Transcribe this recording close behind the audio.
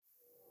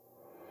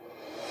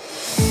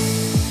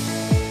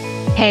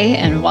Hey,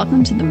 and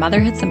welcome to the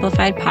Motherhood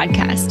Simplified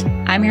podcast.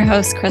 I'm your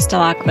host, Krista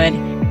Lockwood.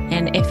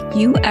 And if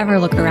you ever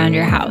look around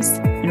your house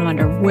and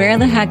wonder where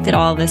the heck did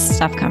all this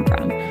stuff come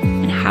from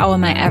and how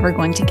am I ever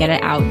going to get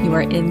it out, you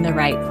are in the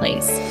right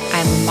place.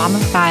 I'm a mom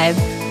of 5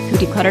 who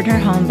decluttered her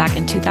home back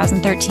in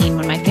 2013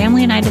 when my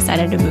family and I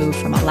decided to move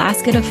from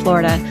Alaska to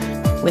Florida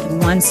with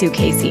 1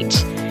 suitcase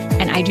each.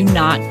 And I do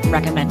not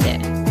recommend it.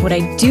 What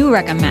I do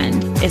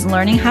recommend is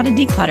learning how to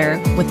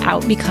declutter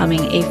without becoming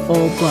a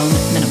full-blown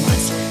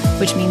minimalist,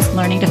 which means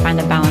learning to find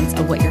the balance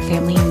of what your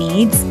family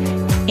needs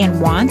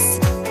and wants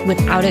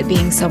without it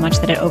being so much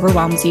that it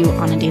overwhelms you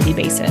on a daily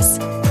basis.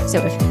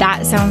 So if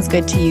that sounds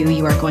good to you,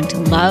 you are going to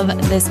love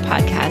this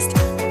podcast.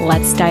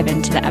 Let's dive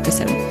into the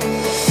episode.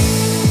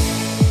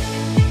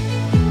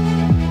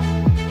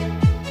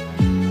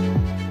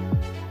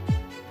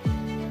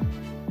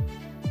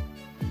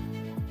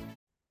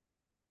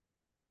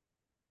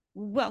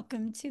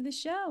 Welcome to the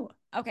show.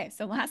 Okay,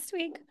 so last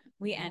week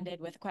we ended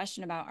with a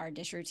question about our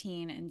dish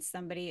routine, and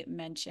somebody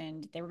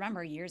mentioned they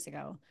remember years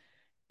ago,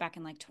 back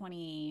in like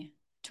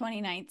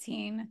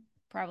 2019,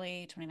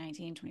 probably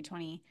 2019,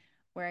 2020,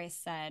 where I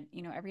said,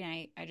 every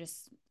night I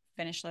just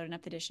finish loading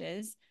up the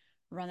dishes,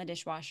 run the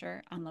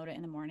dishwasher, unload it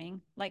in the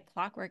morning, like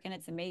clockwork, and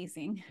it's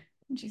amazing.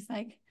 And she's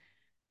like,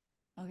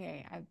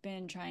 okay, I've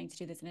been trying to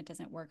do this and it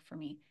doesn't work for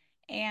me.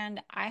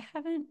 And I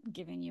haven't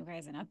given you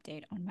guys an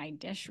update on my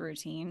dish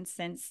routine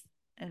since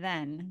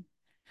then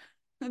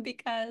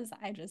because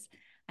I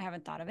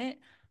haven't thought of it.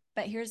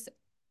 But here's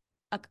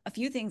a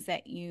few things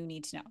that you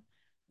need to know.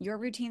 Your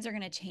routines are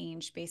going to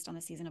change based on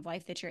the season of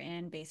life that you're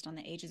in, based on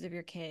the ages of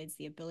your kids,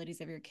 the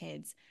abilities of your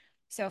kids.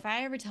 So if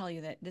I ever tell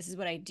you that this is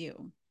what I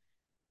do,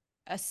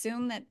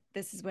 assume that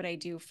this is what I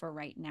do for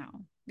right now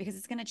because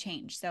it's going to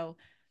change. So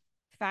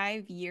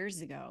 5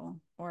 years ago,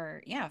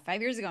 5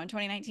 years ago in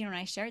 2019, when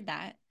I shared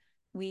that,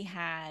 we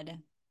had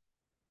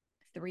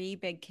 3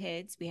 big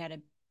kids. We had a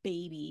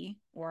baby,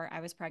 or I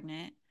was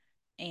pregnant,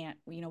 and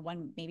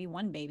maybe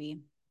one baby.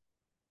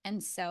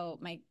 And so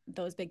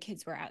those big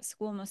kids were at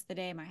school most of the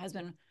day. My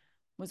husband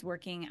was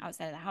working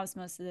outside of the house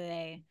most of the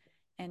day.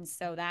 And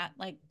so that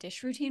like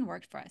dish routine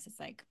worked for us. It's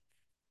like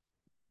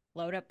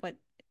load up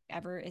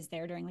whatever is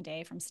there during the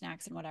day from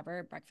snacks and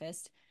whatever,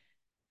 breakfast,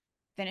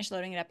 finish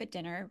loading it up at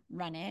dinner,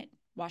 run it,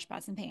 wash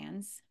pots and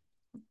pans,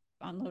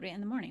 unload it in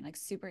the morning, like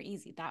super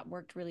easy. That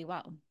worked really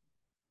well.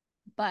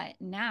 But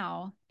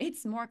now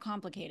it's more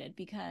complicated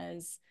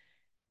because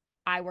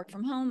I work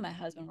from home, my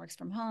husband works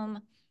from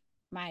home,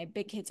 my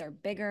big kids are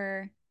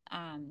bigger.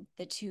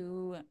 The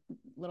 2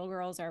 little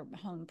girls are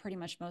home pretty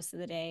much most of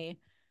the day.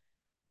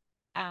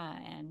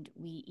 And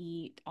we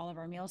eat all of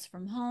our meals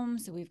from home.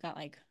 So we've got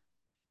like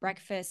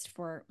breakfast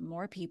for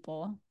more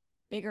people,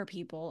 bigger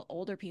people,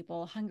 older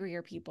people,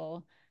 hungrier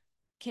people,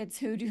 kids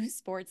who do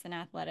sports and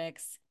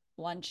athletics,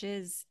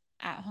 lunches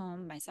at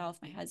home, myself,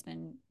 my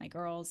husband, my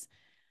girls.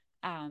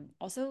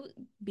 Also,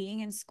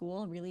 being in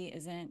school really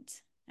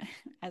isn't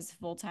as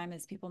full-time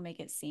as people make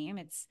it seem.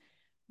 It's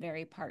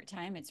very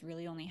part-time. It's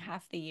really only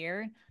half the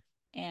year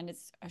and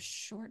it's a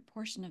short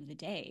portion of the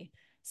day.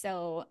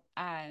 So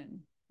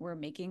we're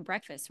making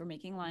breakfast, we're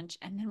making lunch,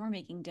 and then we're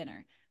making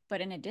dinner.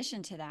 But in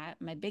addition to that,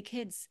 my big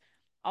kids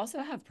also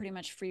have pretty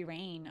much free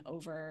reign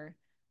over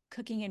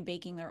cooking and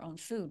baking their own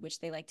food, which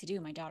they like to do.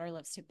 My daughter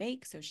loves to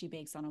bake, so she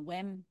bakes on a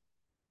whim.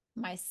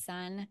 My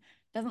son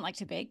doesn't like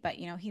to bake, but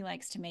he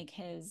likes to make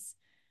his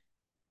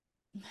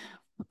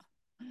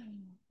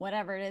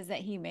whatever it is that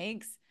he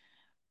makes,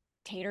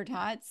 tater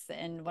tots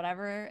and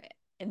whatever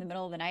in the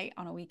middle of the night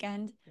on a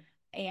weekend.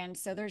 And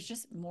so there's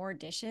just more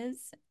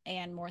dishes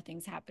and more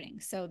things happening.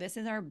 So this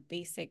is our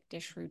basic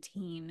dish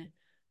routine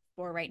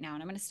for right now.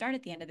 And I'm going to start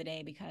at the end of the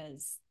day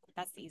because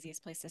that's the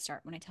easiest place to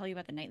start. When I tell you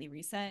about the nightly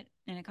reset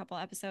in a couple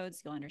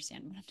episodes, you'll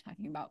understand what I'm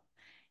talking about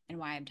and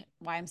why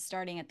I'm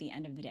starting at the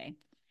end of the day.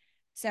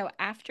 So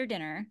after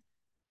dinner,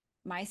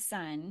 my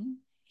son,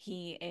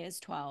 he is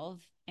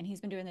 12 and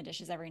he's been doing the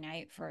dishes every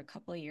night for a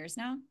couple of years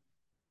now,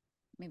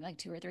 maybe like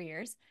 2 or 3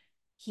 years.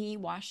 He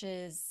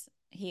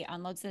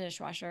unloads the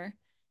dishwasher.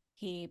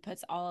 He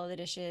puts all of the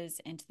dishes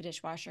into the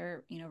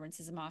dishwasher,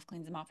 rinses them off,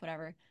 cleans them off,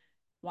 whatever,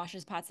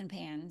 washes pots and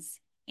pans,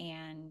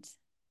 and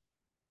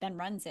then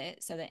runs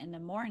it so that in the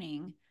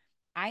morning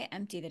I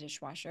empty the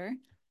dishwasher.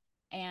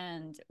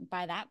 And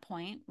by that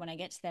point, when I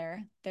get to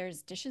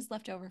there's dishes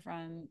left over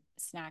from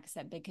snacks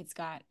that big kids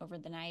got over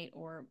the night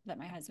or that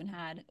my husband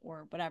had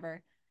or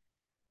whatever,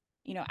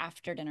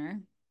 after dinner.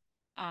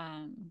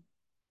 And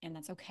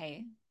that's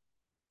okay.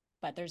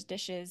 But there's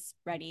dishes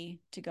ready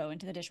to go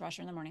into the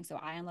dishwasher in the morning. So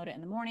I unload it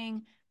in the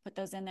morning, put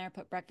those in there,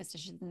 put breakfast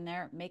dishes in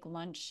there, make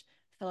lunch,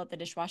 fill up the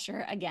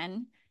dishwasher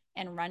again,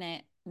 and run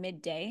it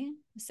midday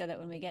so that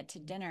when we get to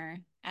dinner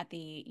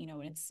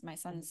when it's my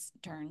son's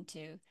turn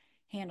to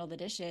handle the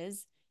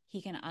dishes,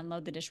 he can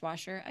unload the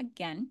dishwasher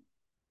again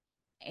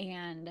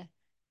and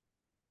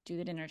do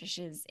the dinner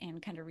dishes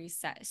and kind of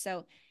reset.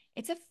 So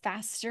it's a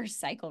faster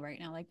cycle right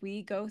now. Like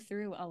we go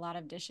through a lot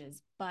of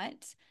dishes,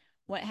 but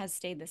what has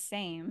stayed the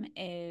same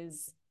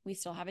is we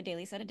still have a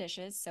daily set of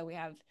dishes. So we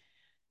have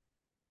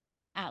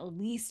at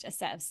least a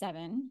set of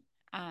 7.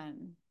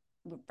 Um,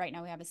 right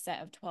now we have a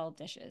set of 12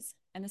 dishes.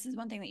 And this is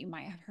one thing that you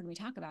might have heard me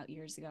talk about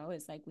years ago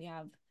is like we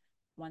have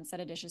one set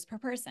of dishes per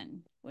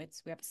person. We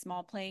have a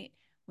small plate,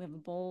 we have a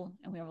bowl,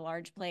 and we have a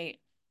large plate.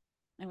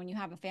 And when you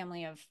have a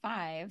family of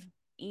five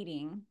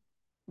eating,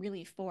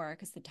 really four,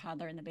 because the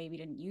toddler and the baby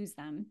didn't use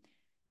them,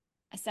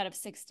 a set of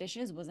six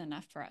dishes was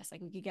enough for us.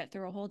 Like we could get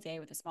through a whole day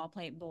with a small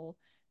plate, bowl,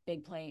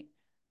 big plate,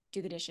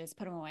 do the dishes,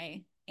 put them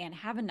away, and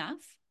have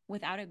enough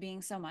without it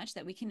being so much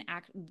that we can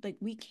act like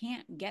we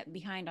can't get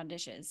behind on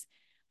dishes.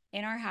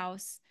 In our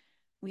house,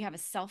 we have a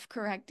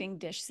self-correcting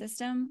dish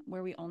system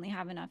where we only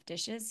have enough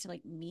dishes to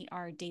like meet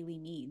our daily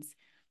needs.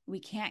 We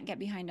can't get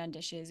behind on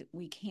dishes.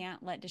 We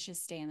can't let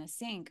dishes stay in the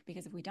sink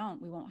because if we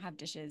don't, we won't have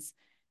dishes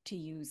to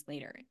use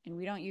later. And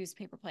we don't use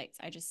paper plates.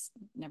 I just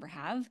never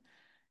have.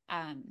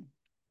 Um,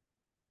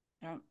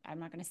 I'm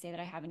not going to say that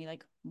I have any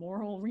like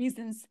moral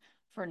reasons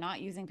for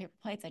not using paper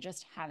plates. I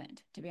just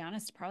haven't, to be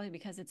honest, probably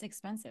because it's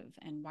expensive.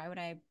 And why would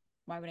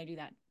I do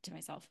that to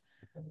myself?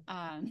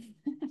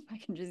 If I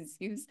can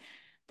just use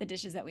the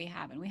dishes that we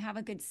have and we have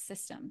a good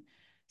system.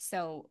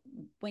 So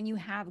when you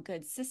have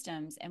good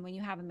systems and when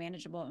you have a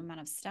manageable amount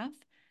of stuff,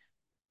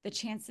 the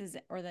chances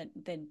or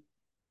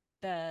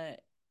the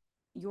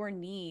your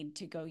need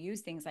to go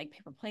use things like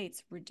paper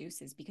plates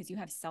reduces because you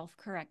have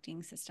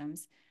self-correcting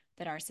systems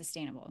that are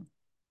sustainable.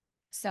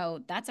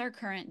 So that's our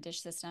current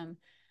dish system,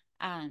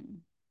 um,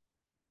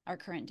 our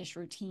current dish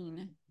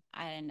routine.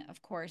 And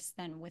of course,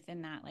 then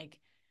within that, like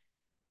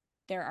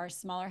there are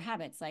smaller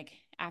habits like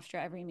after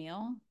every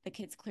meal, the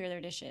kids clear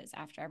their dishes.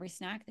 After every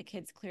snack, the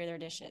kids clear their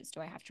dishes.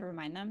 Do I have to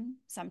remind them?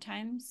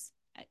 Sometimes,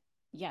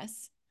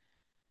 yes.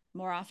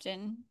 More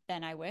often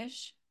than I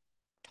wish,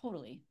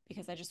 totally,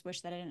 because I just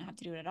wish that I didn't have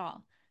to do it at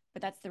all.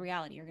 But that's the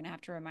reality. You're going to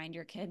have to remind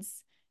your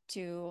kids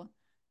to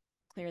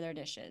clear their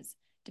dishes.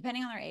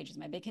 Depending on their ages,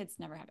 my big kids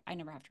I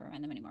never have to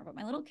remind them anymore. But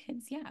my little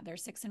kids, yeah, they're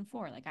 6 and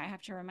 4. Like I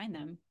have to remind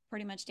them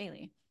pretty much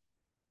daily.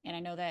 And I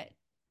know that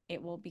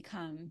it will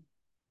become,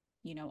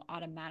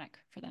 automatic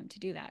for them to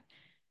do that.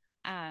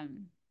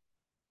 Um,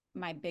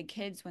 my big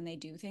kids, when they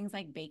do things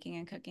like baking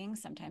and cooking,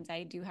 sometimes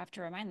I do have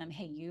to remind them,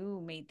 hey,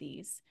 you made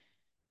these.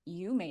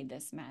 You made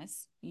this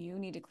mess. You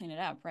need to clean it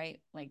up, right?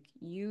 Like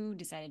you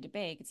decided to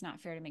bake. It's not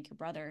fair to make your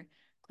brother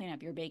clean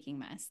up your baking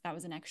mess. That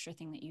was an extra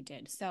thing that you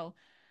did. So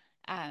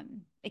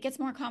it gets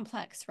more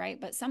complex, right?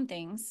 But some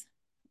things,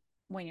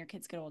 when your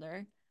kids get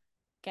older,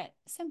 get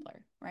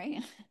simpler,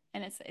 right?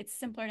 And it's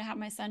simpler to have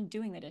my son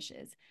doing the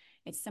dishes.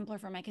 It's simpler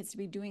for my kids to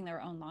be doing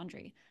their own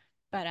laundry.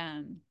 But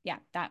yeah,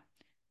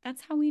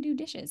 that's how we do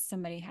dishes.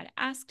 Somebody had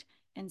asked,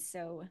 and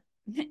so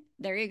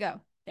there you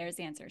go. There's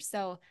the answer.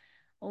 So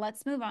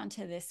let's move on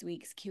to this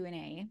week's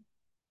Q&A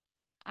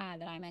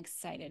that I'm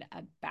excited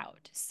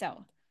about.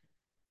 So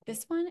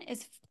this one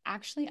is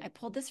actually I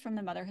pulled this from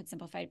the Motherhood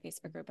Simplified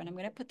Facebook group, and I'm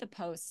going to put the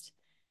post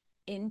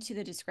into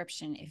the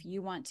description if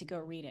you want to go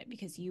read it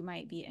because you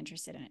might be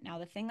interested in it. Now,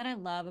 the thing that I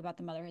love about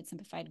the Motherhood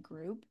Simplified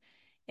group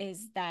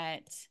is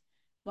that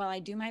while I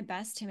do my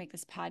best to make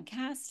this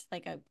podcast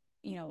like a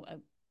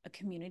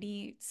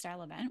community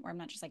style event where I'm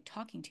not just like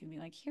talking to me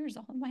like here's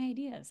all of my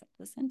ideas,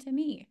 listen to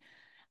me.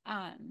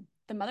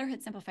 The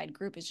Motherhood Simplified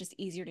group is just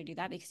easier to do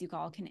that because you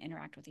all can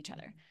interact with each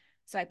other.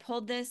 So I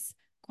pulled this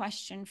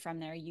question from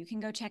there. You can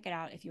go check it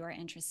out if you are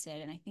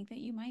interested, and I think that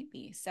you might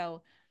be.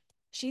 So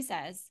she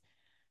says,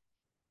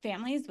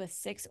 families with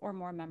 6 or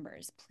more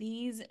members,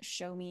 please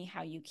show me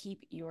how you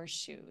keep your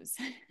shoes.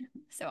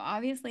 So,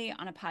 obviously,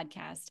 on a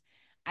podcast,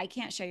 I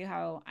can't show you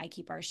how I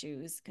keep our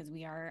shoes because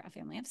we are a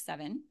family of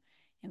 7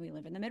 and we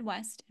live in the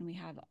Midwest and we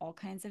have all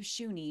kinds of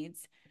shoe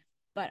needs.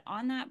 But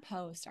on that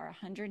post are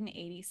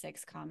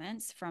 186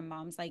 comments from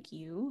moms like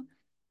you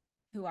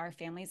who are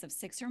families of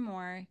 6 or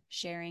more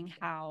sharing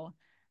how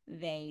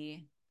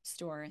they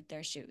store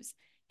their shoes.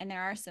 And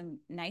there are some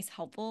nice,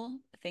 helpful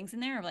things in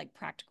there of like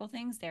practical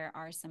things. There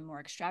are some more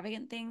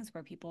extravagant things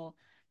where people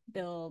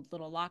build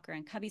little locker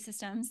and cubby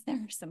systems. There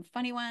are some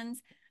funny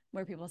ones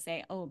where people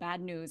say, oh,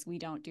 bad news, we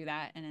don't do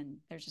that. And then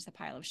there's just a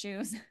pile of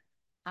shoes.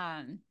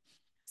 Um,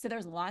 so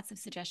there's lots of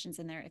suggestions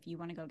in there if you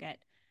want to go get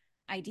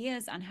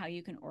ideas on how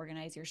you can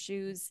organize your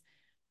shoes.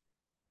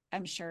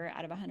 I'm sure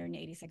out of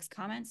 186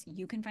 comments,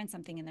 you can find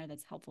something in there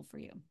that's helpful for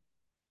you.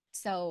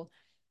 So,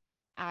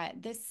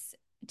 this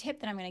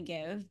tip that I'm going to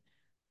give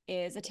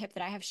is a tip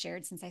that I have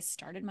shared since I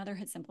started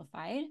Motherhood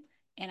Simplified,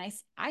 and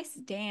I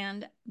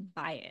stand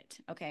by it.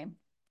 Okay. And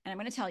I'm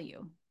going to tell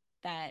you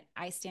that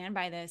I stand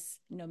by this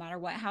no matter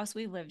what house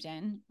we've lived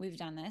in, we've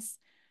done this.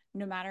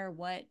 No matter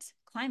what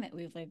climate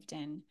we've lived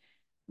in,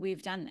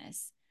 we've done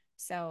this.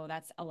 So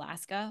that's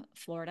Alaska,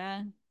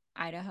 Florida,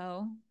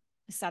 Idaho,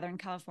 Southern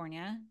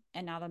California,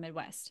 and now the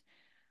Midwest.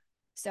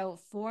 So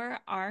for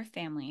our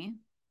family,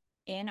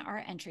 in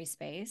our entry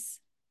space,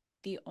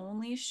 the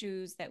only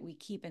shoes that we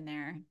keep in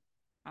there,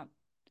 I'm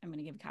going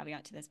to give a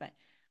caveat to this, but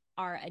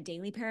are a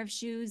daily pair of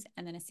shoes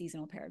and then a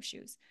seasonal pair of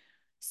shoes.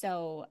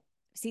 So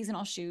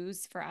seasonal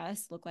shoes for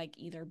us look like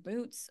either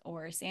boots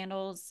or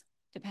sandals,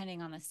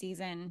 depending on the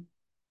season.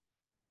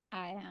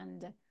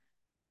 And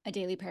a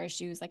daily pair of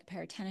shoes, like a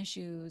pair of tennis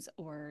shoes,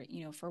 or,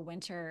 for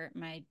winter,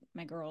 my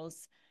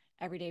girls'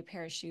 everyday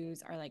pair of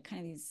shoes are like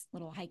kind of these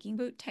little hiking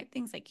boot type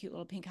things, like cute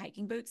little pink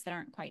hiking boots that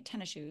aren't quite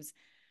tennis shoes,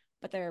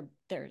 but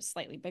they're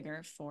slightly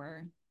bigger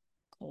for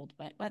cold,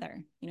 wet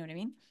weather. You know what I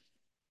mean?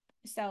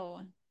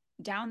 So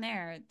down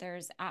there,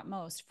 there's at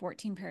most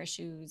 14 pair of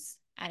shoes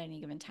at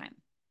any given time.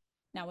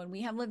 Now, when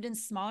we have lived in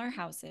smaller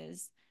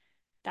houses,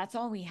 that's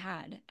all we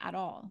had at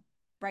all.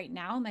 Right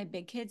now, my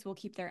big kids will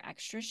keep their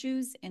extra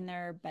shoes in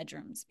their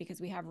bedrooms because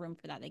we have room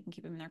for that. They can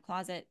keep them in their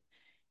closet,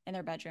 in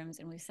their bedrooms,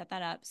 and we set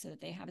that up so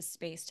that they have a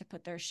space to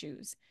put their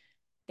shoes.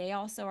 They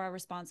also are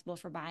responsible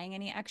for buying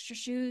any extra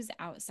shoes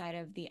outside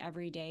of the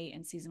everyday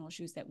and seasonal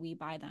shoes that we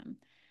buy them.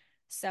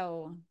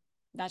 So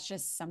that's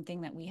just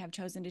something that we have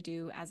chosen to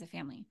do as a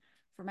family.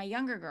 For my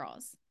younger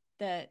girls,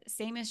 the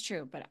same is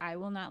true, but I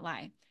will not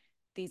lie.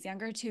 These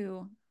younger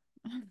two,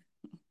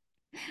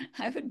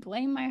 I would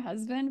blame my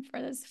husband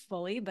for this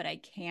fully, but I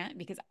can't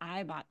because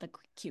I bought the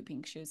cute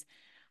pink shoes.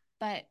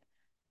 But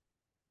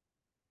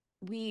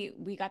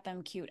we got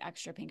them cute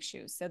extra pink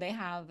shoes. So they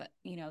have,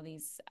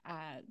 these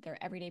their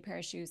everyday pair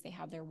of shoes, they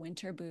have their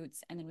winter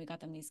boots, and then we got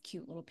them these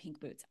cute little pink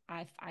boots.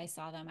 I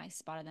saw them, I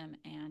spotted them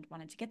and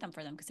wanted to get them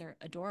for them because they're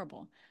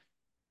adorable.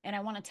 And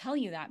I want to tell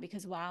you that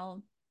because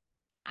while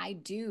I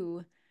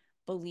do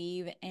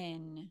believe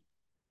in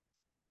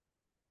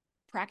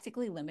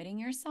practically limiting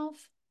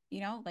yourself,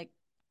 like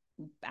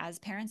as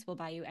parents, we'll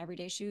buy you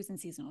everyday shoes and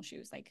seasonal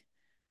shoes. Like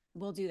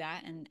we'll do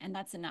that and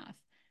that's enough.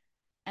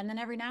 And then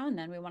every now and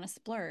then we want to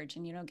splurge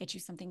and get you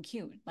something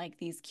cute, like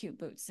these cute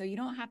boots. So you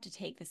don't have to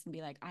take this and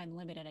be like, I'm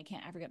limited. I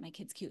can't ever get my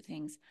kids cute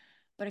things.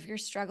 But if you're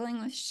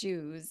struggling with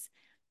shoes,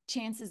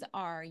 chances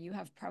are you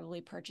have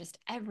probably purchased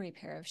every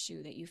pair of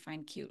shoe that you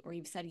find cute, or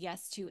you've said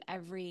yes to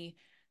every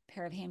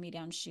pair of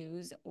hand-me-down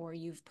shoes, or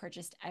you've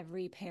purchased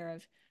every pair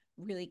of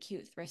really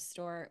cute thrift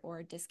store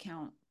or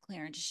discount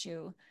clearance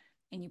shoe,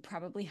 and you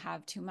probably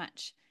have too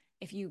much.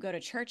 If you go to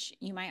church,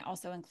 you might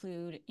also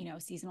include,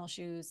 seasonal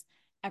shoes,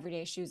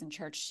 everyday shoes, and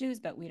church shoes,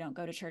 but we don't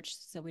go to church,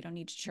 so we don't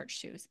need church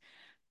shoes.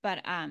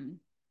 But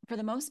for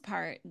the most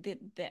part,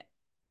 the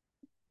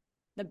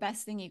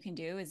best thing you can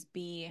do is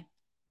be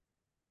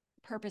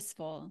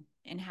purposeful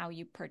in how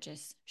you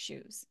purchase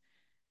shoes.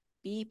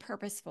 Be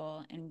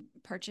purposeful and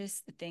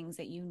purchase the things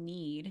that you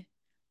need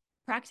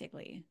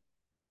practically,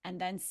 and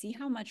then see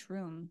how much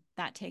room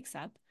that takes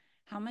up.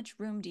 How much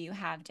room do you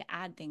have to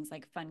add things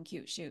like fun,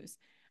 cute shoes?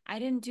 I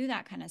didn't do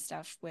that kind of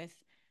stuff with,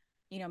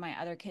 my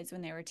other kids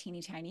when they were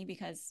teeny tiny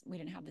because we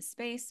didn't have the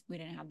space, we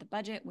didn't have the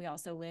budget. We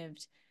also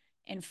lived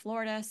in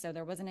Florida, so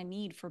there wasn't a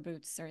need for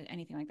boots or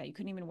anything like that. You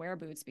couldn't even wear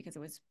boots because it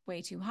was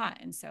way too hot.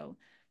 And so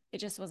it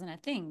just wasn't a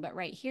thing. But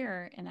right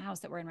here in the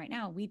house that we're in right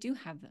now, we do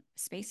have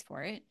space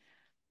for it.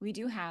 We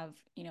do have,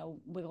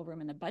 wiggle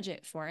room in the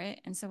budget for it.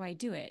 And so I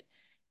do it.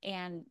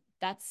 And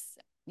that's,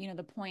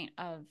 the point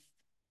of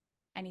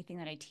anything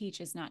that I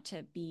teach is not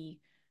to be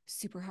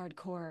super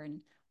hardcore and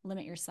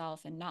limit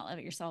yourself and not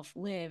let yourself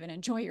live and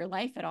enjoy your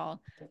life at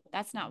all.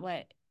 That's not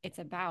what it's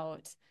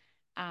about.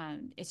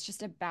 It's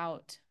just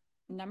about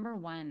number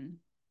one,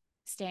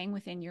 staying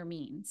within your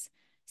means,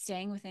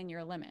 staying within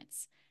your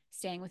limits,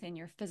 staying within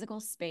your physical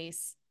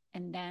space.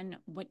 And then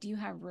what do you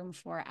have room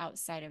for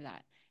outside of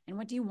that? And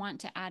what do you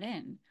want to add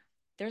in?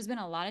 There's been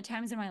a lot of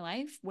times in my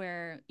life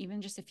where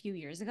even just a few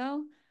years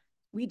ago,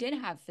 we did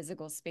have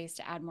physical space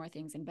to add more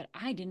things in, but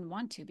I didn't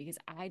want to because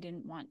I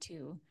didn't want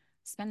to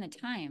spend the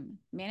time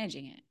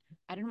managing it.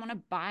 I didn't want to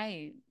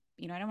buy,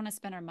 I don't want to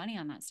spend our money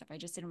on that stuff. I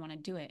just didn't want to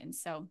do it. And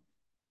so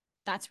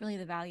that's really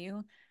the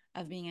value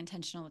of being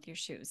intentional with your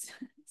shoes.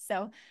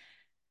 So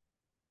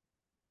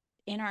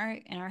in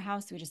our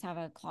house, we just have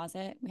a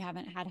closet. We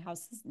haven't had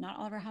houses, not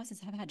all of our houses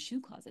have had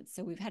shoe closets.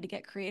 So we've had to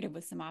get creative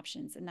with some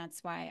options. And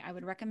that's why I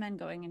would recommend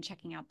going and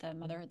checking out the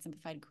Motherhood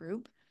Simplified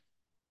group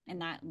and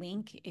that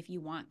link if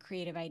you want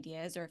creative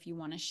ideas or if you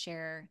want to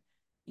share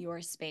your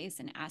space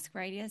and ask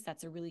for ideas.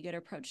 That's a really good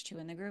approach too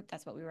in the group.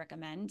 That's what we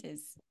recommend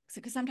is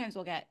because sometimes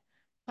we'll get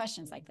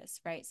questions like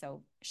this, right?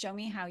 So show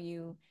me how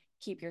you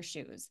keep your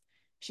shoes.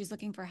 She's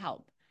looking for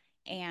help.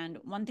 And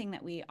one thing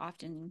that we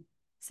often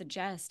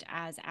suggest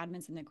as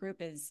admins in the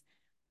group is,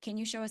 can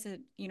you show us a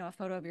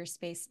photo of your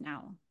space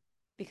now?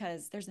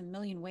 Because there's a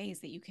million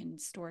ways that you can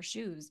store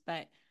shoes,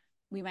 but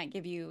we might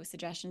give you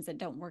suggestions that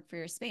don't work for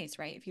your space,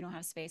 right? If you don't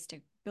have space to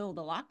build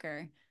a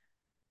locker,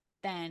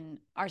 then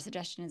our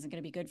suggestion isn't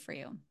going to be good for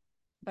you.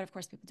 But of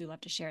course, people do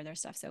love to share their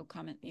stuff. So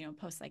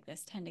posts like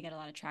this tend to get a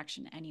lot of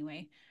traction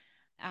anyway.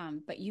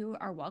 But you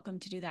are welcome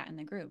to do that in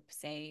the group.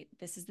 Say,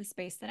 this is the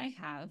space that I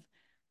have.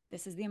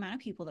 This is the amount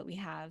of people that we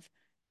have.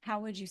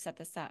 How would you set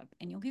this up?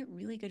 And you'll get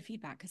really good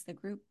feedback because the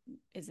group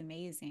is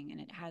amazing.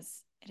 And it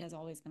has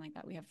always been like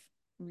that. We have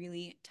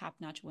really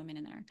top-notch women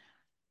in there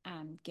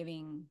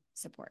giving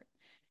support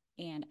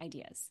and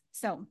ideas.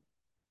 So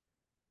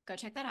go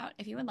check that out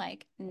if you would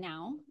like.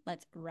 Now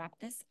let's wrap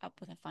this up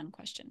with a fun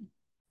question.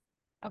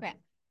 Okay.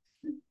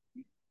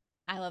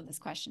 I love this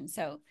question.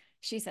 So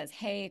she says,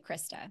 hey,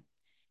 Krista,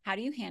 how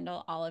do you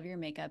handle all of your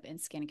makeup and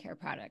skincare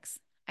products?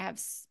 I have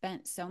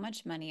spent so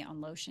much money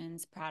on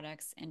lotions,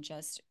 products, and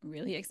just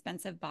really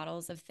expensive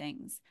bottles of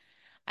things.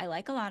 I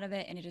like a lot of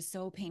it, and it is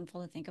so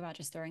painful to think about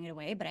just throwing it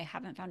away, but I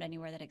haven't found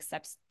anywhere that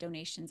accepts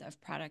donations of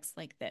products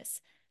like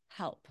this.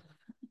 Help.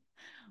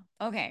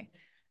 Okay.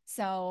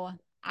 So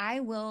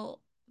I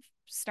will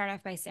start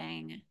off by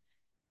saying,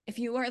 if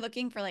you are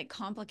looking for like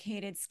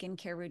complicated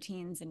skincare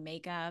routines and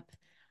makeup,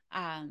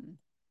 um,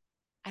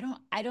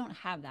 I don't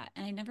have that.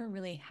 And I never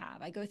really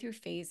have. I go through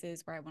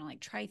phases where I want to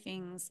like try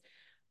things,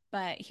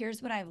 but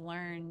here's what I've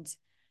learned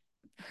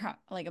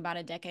like about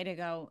a decade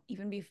ago,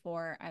 even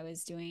before I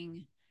was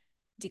doing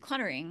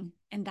decluttering,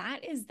 and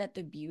that is that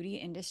the beauty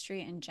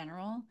industry in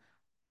general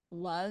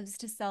loves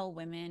to sell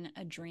women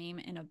a dream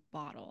in a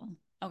bottle.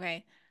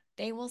 Okay.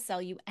 They will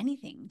sell you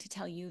anything to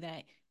tell you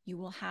that you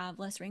will have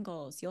less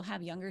wrinkles, you'll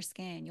have younger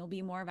skin, you'll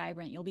be more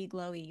vibrant, you'll be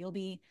glowy, you'll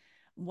be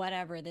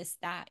whatever, this,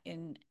 that,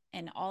 and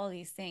all of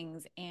these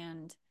things.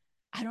 And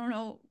I don't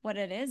know what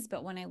it is,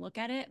 but when I look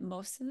at it,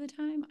 most of the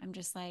time, I'm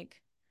just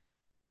like,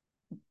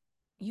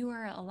 you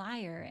are a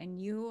liar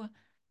and you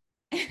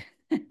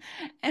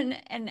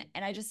and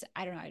I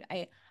don't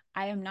know.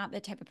 I am not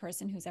the type of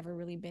person who's ever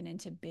really been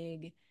into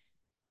big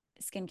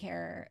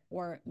skincare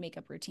or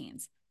makeup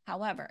routines.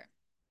 However,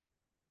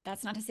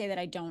 that's not to say that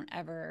I don't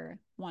ever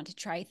want to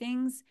try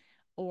things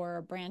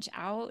or branch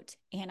out.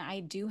 And I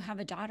do have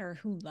a daughter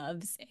who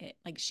loves it.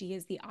 Like she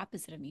is the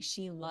opposite of me.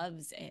 She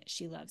loves it.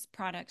 She loves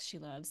products. She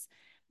loves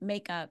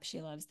makeup.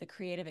 She loves the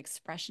creative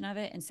expression of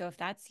it. And so if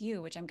that's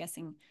you, which I'm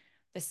guessing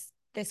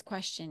this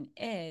question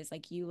is,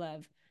 like, you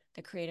love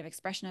the creative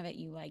expression of it,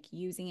 you like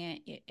using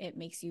it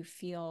makes you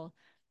feel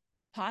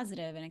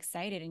positive and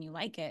excited and you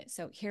like it.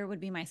 So here would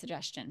be my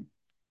suggestion.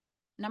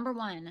 Number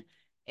one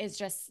is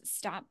just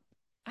stop.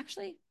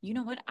 Actually, you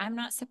know what? I'm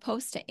not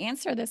supposed to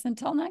answer this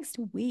until next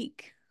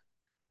week.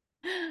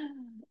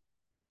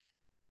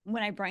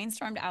 When I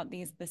brainstormed out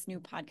this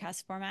new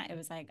podcast format, it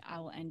was like, I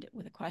will end it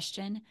with a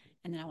question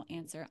and then I will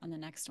answer on the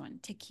next one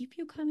to keep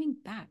you coming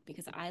back,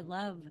 because I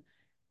love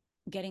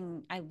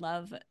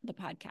the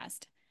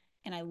podcast.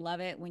 And I love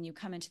it when you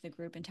come into the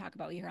group and talk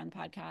about what you hear on the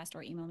podcast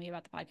or email me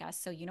about the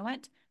podcast. So you know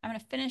what? I'm going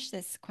to finish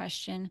this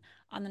question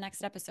on the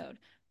next episode,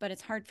 but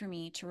it's hard for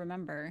me to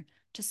remember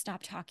to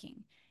stop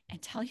talking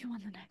and tell you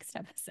on the next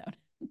episode.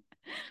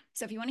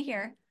 So if you want to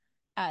hear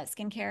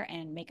skincare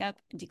and makeup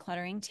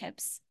decluttering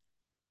tips,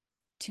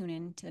 tune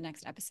in to the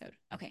next episode.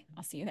 Okay,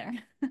 I'll see you there.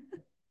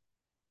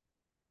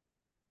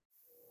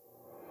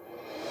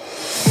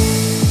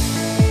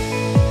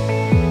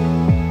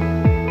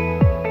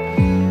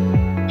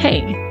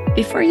 Hey,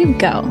 before you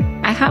go,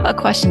 I have a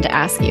question to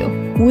ask you.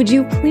 Would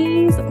you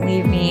please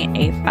leave me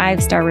a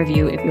 5-star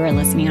review if you are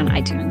listening on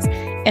iTunes?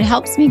 It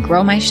helps me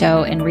grow my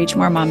show and reach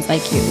more moms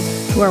like you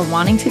who are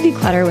wanting to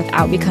declutter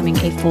without becoming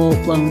a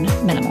full-blown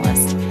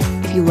minimalist.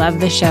 If you love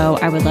the show,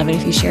 I would love it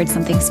if you shared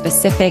something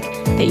specific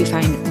that you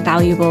find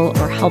valuable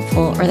or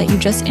helpful, or that you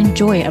just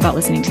enjoy about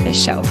listening to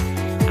this show.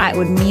 It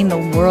would mean the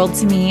world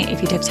to me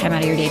if you took time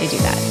out of your day to do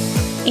that.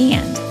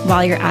 And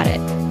while you're at it,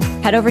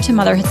 head over to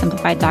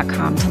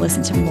motherhoodsimplified.com to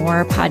listen to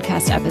more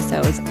podcast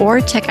episodes,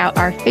 or check out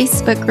our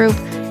Facebook group,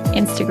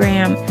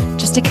 Instagram,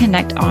 just to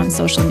connect on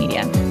social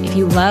media. If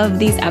you love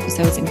these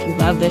episodes and if you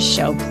love this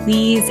show,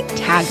 please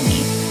tag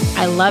me.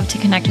 I love to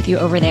connect with you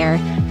over there.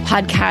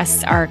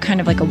 Podcasts are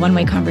kind of like a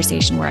one-way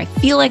conversation where I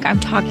feel like I'm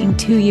talking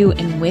to you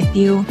and with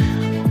you.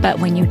 But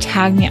when you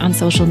tag me on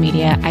social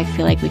media, I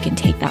feel like we can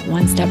take that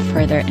one step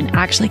further and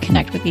actually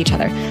connect with each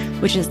other,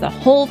 which is the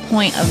whole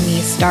point of me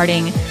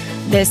starting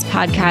this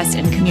podcast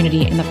and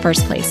community in the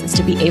first place, is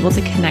to be able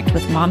to connect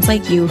with moms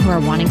like you who are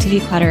wanting to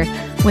declutter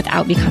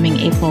without becoming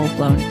a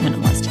full-blown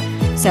minimalist.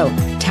 So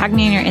tag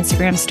me in your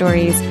Instagram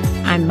stories.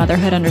 I'm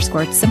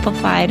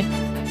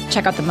motherhood_simplified.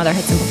 Check out the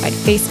Motherhood Simplified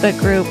Facebook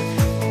group,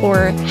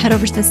 or head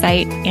over to the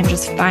site and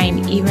just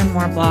find even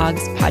more blogs,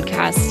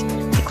 podcasts,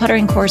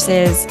 decluttering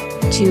courses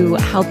to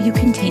help you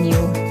continue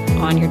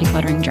on your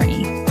decluttering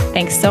journey.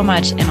 Thanks so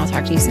much, and I'll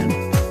talk to you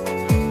soon.